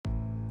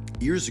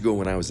Years ago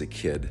when I was a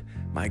kid,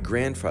 my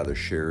grandfather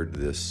shared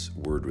this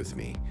word with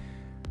me,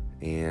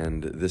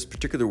 and this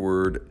particular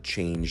word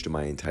changed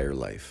my entire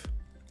life.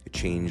 It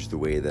changed the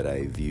way that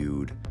I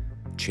viewed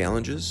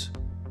challenges,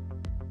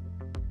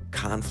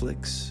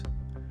 conflicts,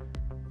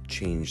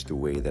 changed the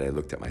way that I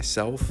looked at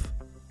myself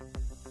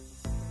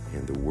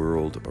and the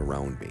world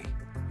around me.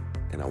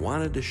 And I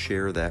wanted to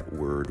share that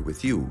word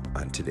with you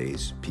on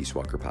today's Peace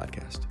Walker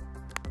podcast.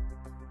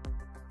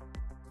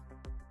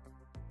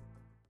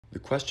 The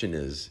question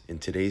is, in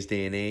today's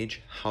day and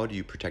age, how do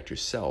you protect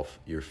yourself,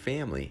 your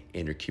family,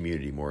 and your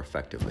community more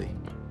effectively?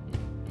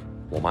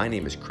 Well, my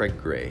name is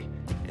Craig Gray,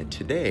 and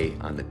today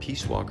on the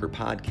Peace Walker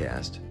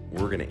podcast,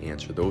 we're going to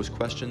answer those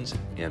questions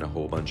and a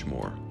whole bunch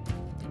more.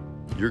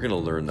 You're going to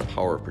learn the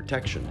power of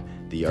protection,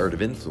 the art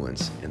of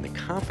influence, and the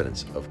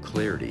confidence of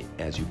clarity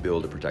as you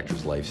build a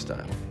protector's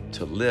lifestyle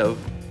to live,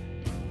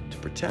 to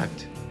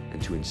protect, and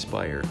to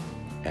inspire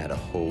at a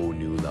whole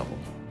new level.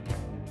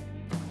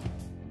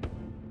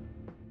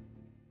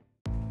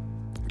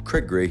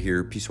 Craig Gray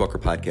here, Peace Walker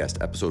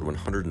Podcast, episode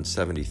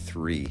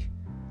 173.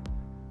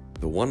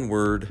 The one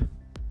word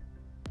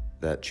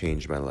that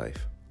changed my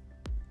life.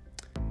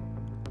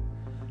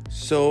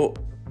 So,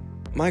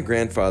 my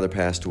grandfather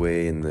passed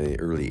away in the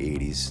early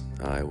 80s.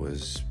 I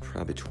was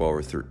probably 12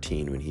 or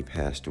 13 when he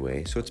passed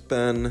away, so it's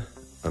been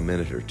a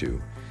minute or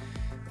two.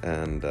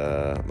 And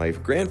my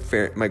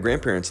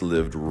grandparents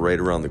lived right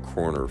around the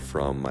corner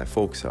from my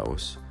folks'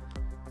 house,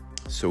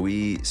 so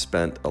we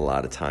spent a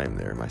lot of time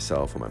there,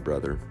 myself and my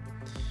brother.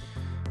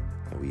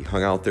 We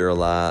hung out there a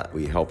lot.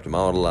 We helped them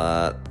out a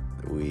lot.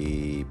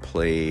 We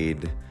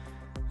played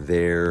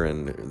there,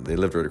 and they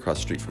lived right across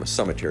the street from a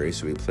cemetery,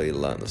 so we played a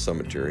lot in the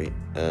cemetery.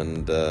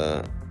 And,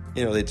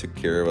 they took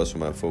care of us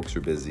when my folks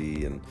were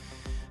busy, and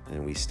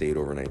we stayed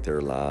overnight there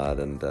a lot.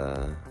 And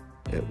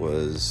it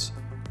was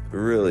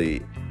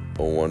really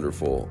a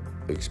wonderful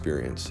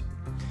experience.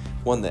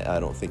 One that I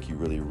don't think you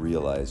really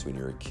realize when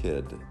you're a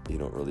kid. You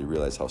don't really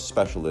realize how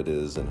special it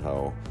is and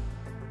how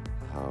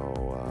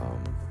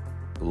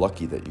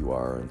lucky that you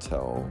are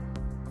until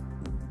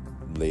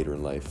later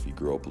in life you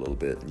grow up a little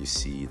bit and you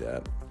see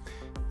that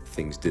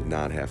things did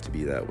not have to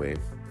be that way.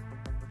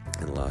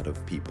 And a lot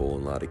of people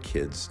and a lot of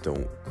kids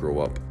don't grow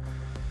up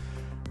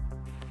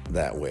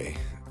that way,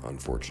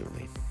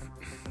 unfortunately.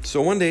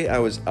 So one day I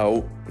was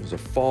out. It was a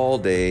fall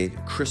day,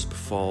 crisp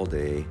fall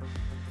day.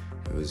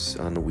 It was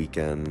on the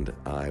weekend.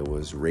 I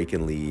was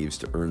raking leaves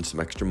to earn some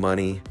extra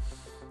money,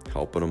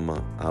 helping them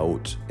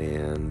out,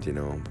 and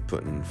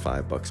putting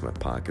 $5 in my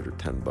pocket or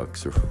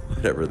 $10 or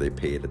whatever they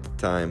paid at the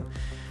time.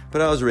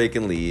 But I was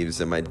raking leaves,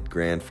 and my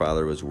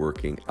grandfather was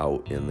working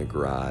out in the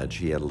garage.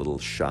 He had a little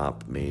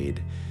shop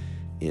made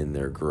in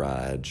their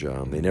garage.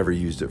 They never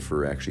used it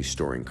for actually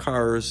storing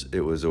cars.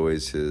 It was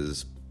always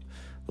his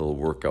little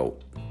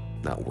workshop.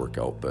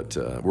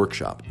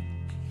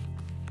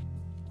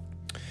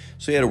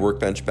 So he had a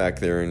workbench back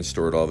there and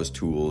stored all of his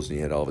tools, and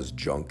he had all of his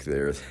junk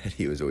there that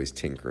he was always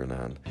tinkering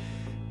on.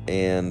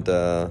 And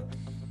I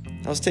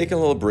was taking a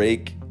little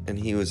break, and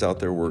he was out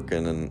there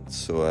working, and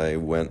so I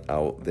went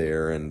out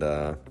there and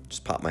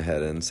just popped my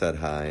head in, said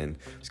hi, and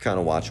was kind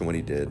of watching what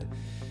he did,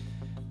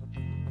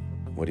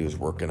 what he was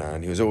working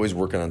on. He was always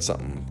working on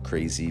something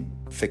crazy,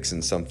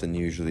 fixing something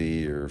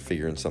usually, or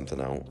figuring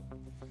something out.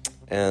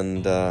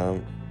 And I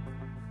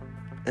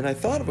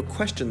thought of a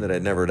question that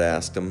I'd never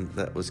asked him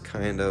that was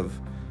kind of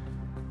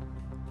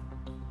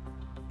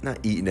not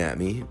eating at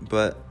me,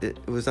 but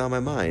it was on my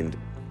mind.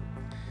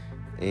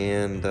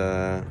 And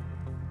I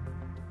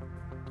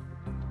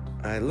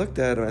looked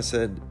at him, I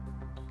said,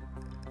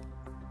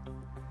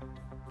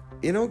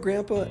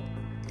 Grandpa,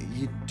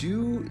 you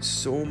do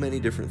so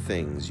many different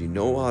things. You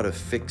know how to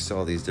fix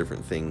all these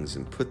different things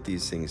and put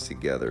these things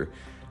together,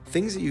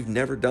 things that you've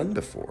never done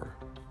before,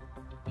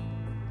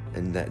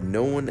 and that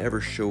no one ever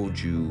showed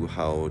you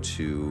how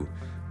to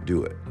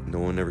do it. No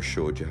one ever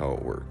showed you how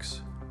it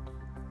works.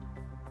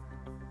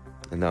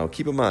 And now,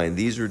 keep in mind,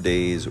 these are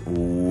days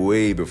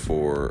way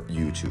before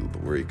YouTube,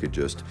 where you could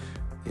just,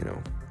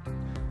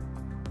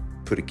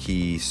 put a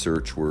key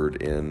search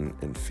word in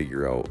and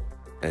figure out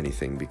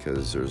anything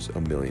because there's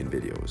a million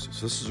videos.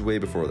 So this is way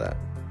before that.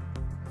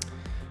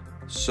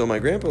 So my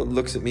grandpa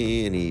looks at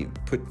me, and he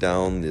put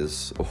down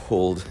this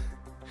old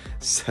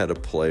set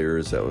of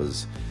pliers that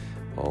was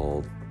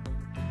all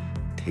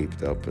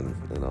taped up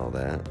and all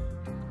that.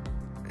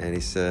 And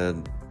he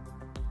said,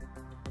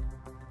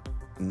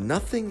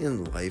 nothing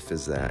in life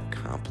is that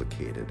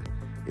complicated.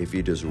 If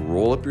you just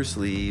roll up your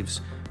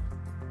sleeves,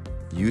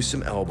 use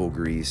some elbow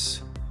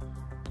grease,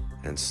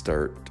 and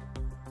start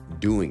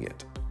doing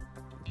it.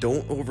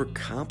 Don't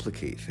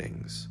overcomplicate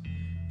things.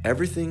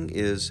 Everything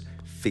is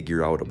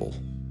figure-outable.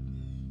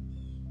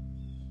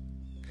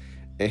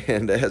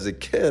 And as a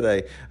kid,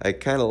 I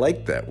kind of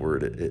liked that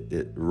word.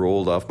 It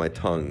rolled off my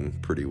tongue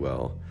pretty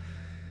well.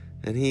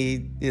 And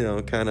he,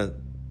 kind of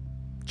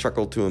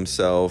chuckled to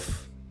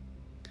himself.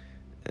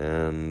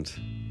 And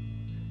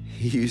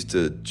he used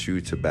to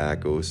chew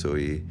tobacco, so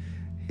he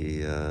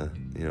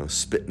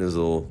spit in his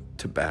little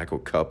tobacco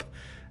cup,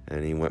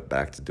 and he went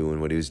back to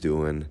doing what he was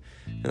doing.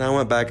 And I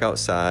went back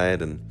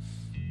outside and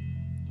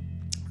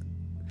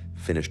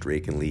finished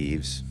raking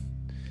leaves,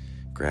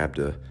 grabbed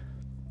a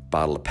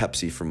bottle of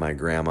Pepsi from my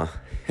grandma.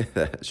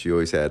 She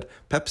always had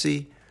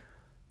Pepsi,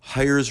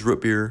 Hires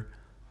root beer,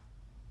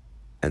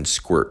 and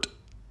Squirt.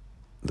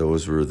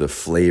 Those were the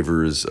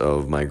flavors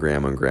of my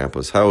grandma and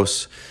grandpa's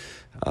house,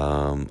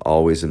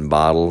 always in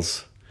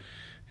bottles,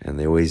 and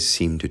they always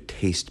seemed to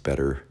taste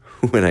better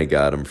when I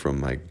got them from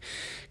my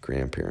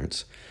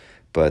grandparents.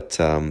 But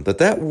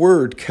that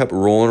word kept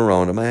rolling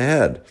around in my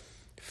head,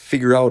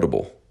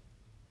 figure-outable.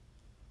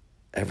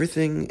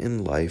 Everything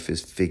in life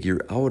is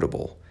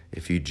figure-outable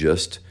if you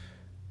just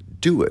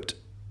do it.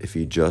 If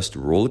you just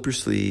roll up your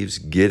sleeves,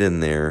 get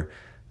in there,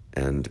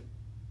 and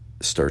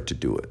start to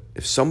do it.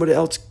 If somebody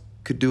else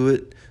could do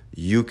it,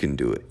 you can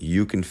do it.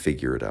 You can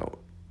figure it out.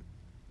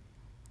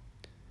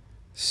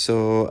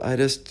 So I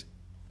just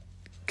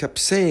kept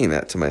saying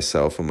that to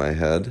myself in my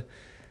head,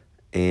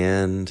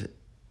 and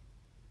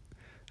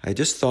I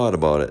just thought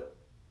about it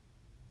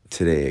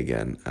today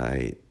again.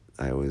 I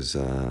was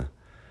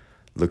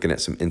looking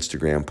at some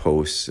Instagram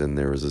posts, and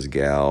there was this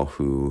gal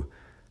who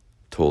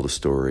told a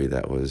story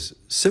that was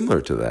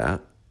similar to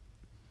that,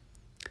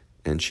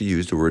 and she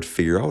used the word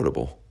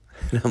figure-outable.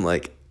 And I'm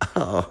like,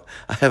 oh,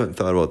 I haven't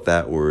thought about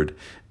that word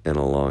in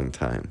a long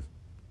time.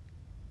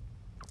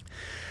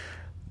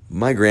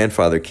 My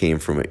grandfather came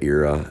from an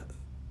era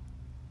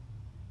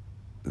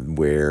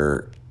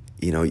where,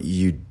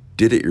 you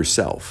did it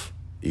yourself.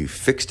 You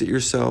fixed it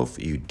yourself.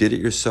 You did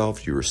it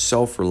yourself. You were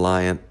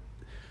self-reliant.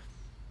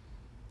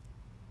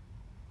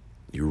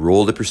 You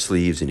rolled up your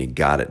sleeves and you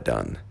got it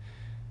done.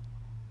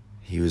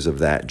 He was of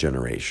that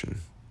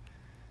generation.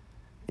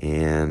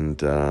 And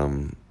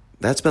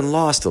that's been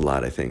lost a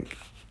lot, I think,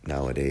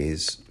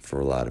 nowadays for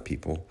a lot of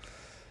people.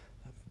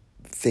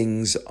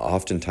 Things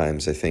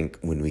oftentimes, I think,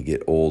 when we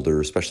get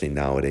older, especially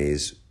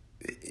nowadays,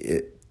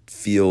 it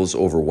feels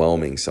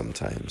overwhelming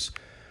sometimes.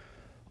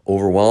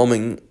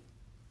 Overwhelming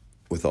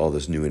with all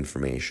this new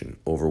information.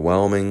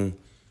 Overwhelming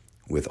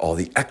with all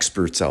the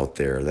experts out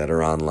there that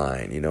are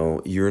online.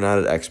 You're not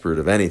an expert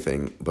of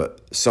anything,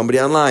 but somebody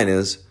online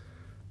is.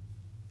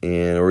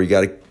 Or you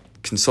got to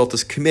consult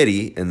this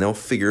committee and they'll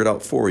figure it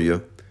out for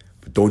you.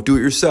 But don't do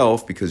it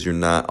yourself because you're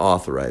not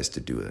authorized to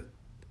do it.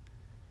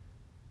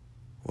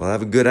 Well, I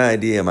have a good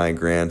idea. My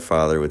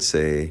grandfather would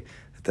say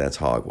that that's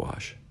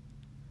hogwash.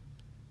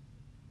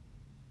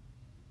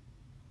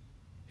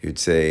 He would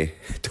say,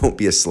 don't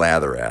be a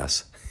slather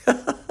ass.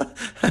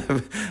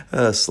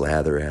 A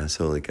slather ass,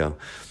 holy cow.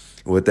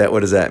 What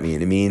does that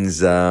mean? It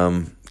means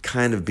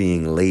kind of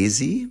being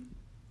lazy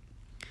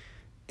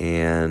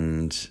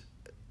and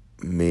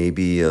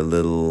maybe a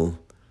little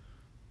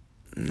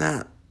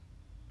not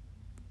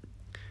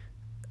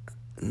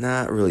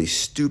really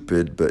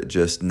stupid, but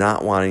just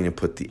not wanting to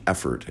put the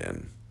effort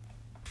in.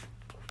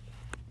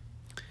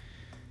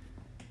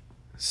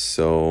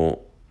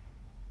 So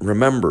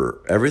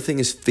remember, everything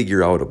is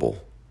figure-outable.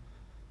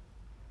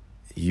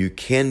 You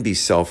can be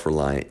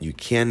self-reliant. You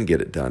can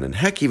get it done. And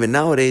heck, even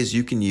nowadays,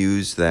 you can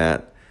use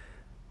that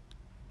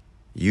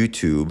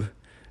YouTube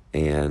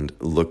and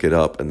look it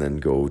up and then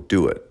go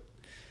do it.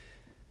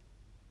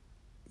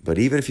 But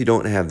even if you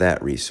don't have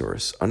that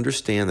resource,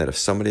 understand that if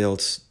somebody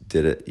else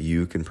did it,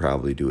 you can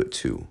probably do it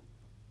too.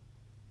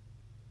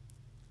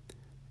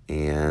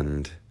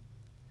 And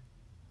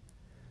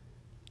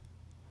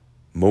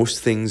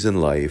most things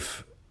in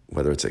life,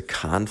 whether it's a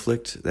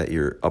conflict that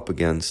you're up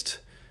against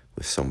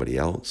with somebody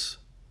else,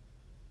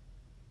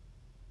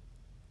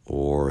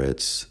 or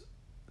it's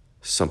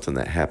something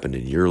that happened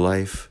in your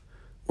life,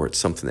 or it's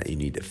something that you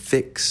need to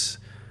fix,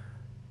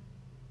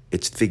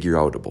 it's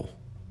figure-outable.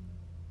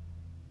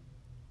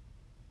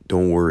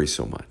 Don't worry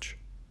so much.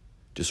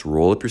 Just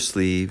roll up your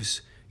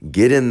sleeves,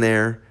 get in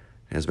there.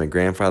 As my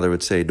grandfather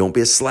would say, don't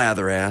be a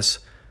slather ass.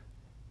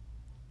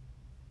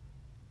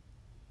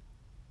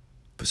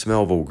 Put some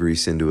elbow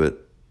grease into it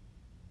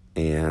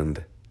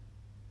and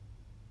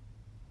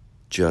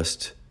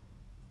just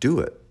do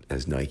it,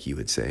 as Nike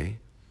would say.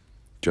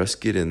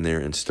 Just get in there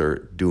and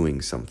start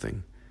doing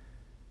something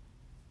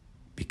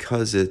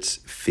because it's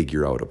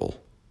figure-outable.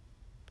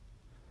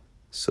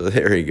 So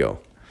there you go.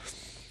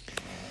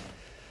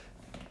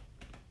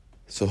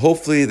 So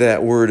hopefully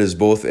that word is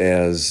both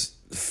as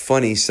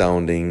funny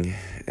sounding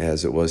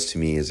as it was to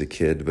me as a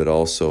kid, but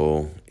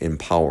also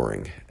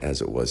empowering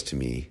as it was to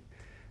me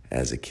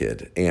as a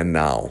kid and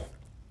now.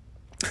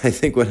 I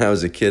think when I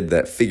was a kid,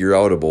 that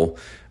figure-outable,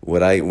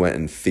 what I went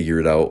and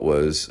figured out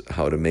was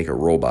how to make a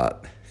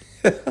robot.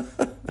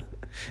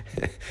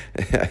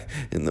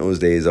 In those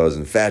days, I was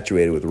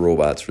infatuated with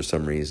robots for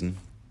some reason.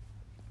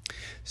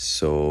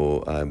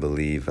 So I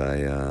believe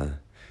I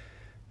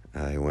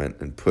went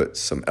and put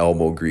some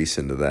elbow grease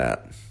into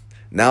that.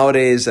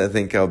 Nowadays, I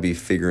think I'll be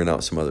figuring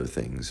out some other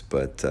things,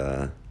 but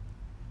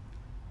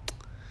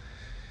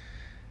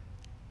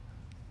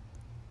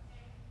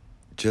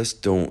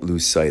just don't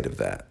lose sight of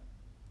that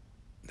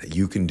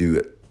you can do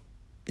it.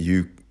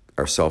 You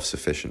are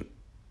self-sufficient.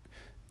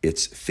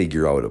 It's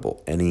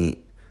figure-outable.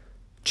 Any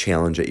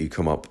challenge that you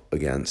come up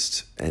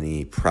against,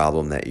 any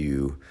problem that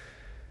you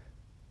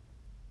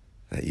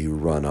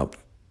run up,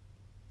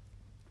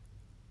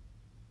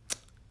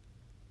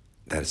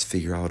 that is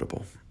figure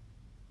outable.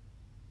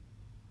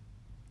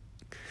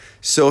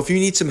 So if you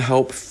need some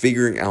help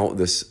figuring out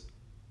this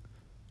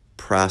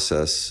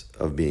process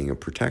of being a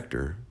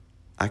protector,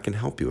 I can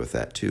help you with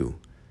that too.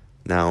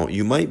 Now,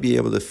 you might be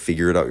able to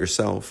figure it out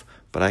yourself,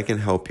 but I can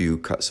help you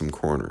cut some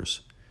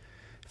corners.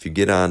 If you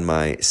get on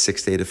my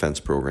 6-Day Defense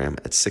program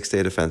at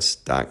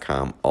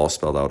 6daydefense.com, all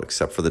spelled out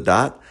except for the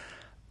dot,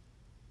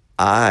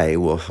 I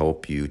will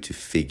help you to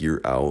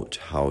figure out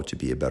how to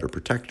be a better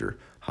protector,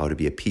 how to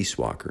be a peace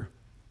walker.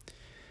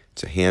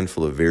 It's a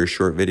handful of very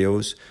short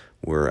videos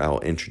where I'll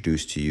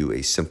introduce to you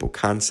a simple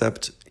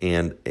concept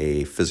and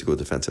a physical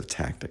defensive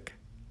tactic.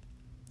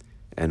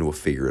 And we'll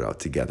figure it out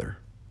together.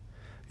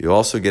 You'll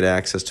also get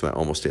access to my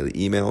almost daily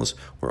emails,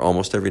 where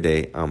almost every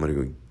day I'm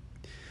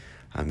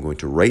going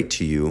to write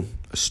to you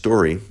a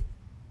story,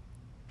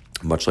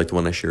 much like the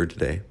one I shared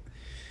today,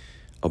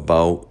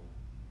 about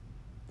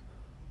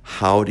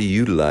how to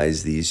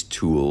utilize these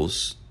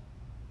tools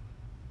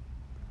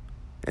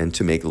and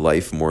to make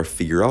life more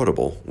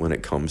figure-outable when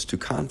it comes to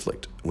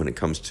conflict, when it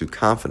comes to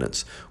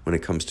confidence, when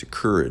it comes to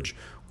courage,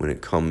 when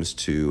it comes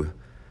to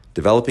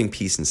developing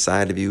peace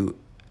inside of you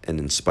and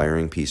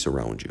inspiring peace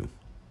around you.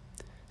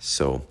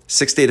 So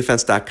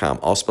 6daydefense.com,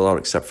 all spelled out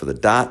except for the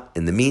dot.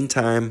 In the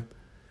meantime,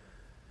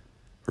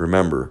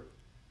 remember,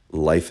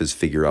 life is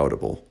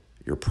figure-outable.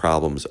 Your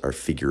problems are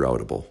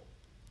figure-outable.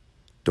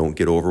 Don't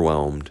get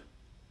overwhelmed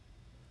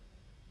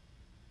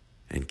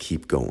and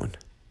keep going.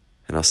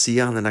 And I'll see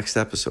you on the next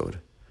episode.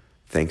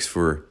 Thanks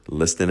for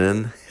listening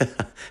in.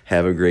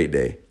 Have a great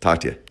day.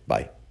 Talk to you.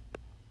 Bye.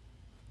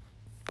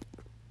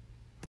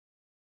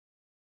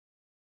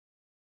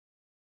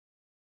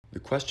 The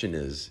question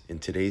is, in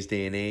today's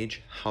day and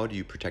age, how do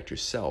you protect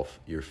yourself,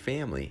 your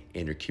family,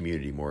 and your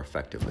community more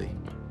effectively?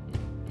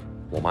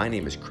 Well, my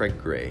name is Craig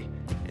Gray,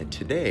 and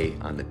today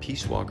on the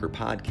Peace Walker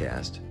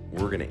podcast,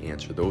 we're going to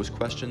answer those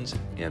questions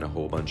and a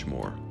whole bunch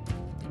more.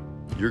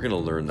 You're going to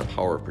learn the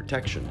power of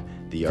protection,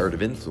 the art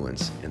of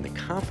influence, and the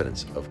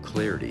confidence of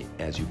clarity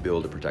as you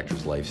build a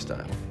protector's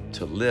lifestyle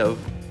to live,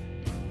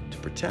 to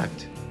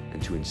protect,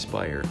 and to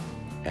inspire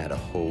at a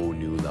whole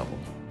new level.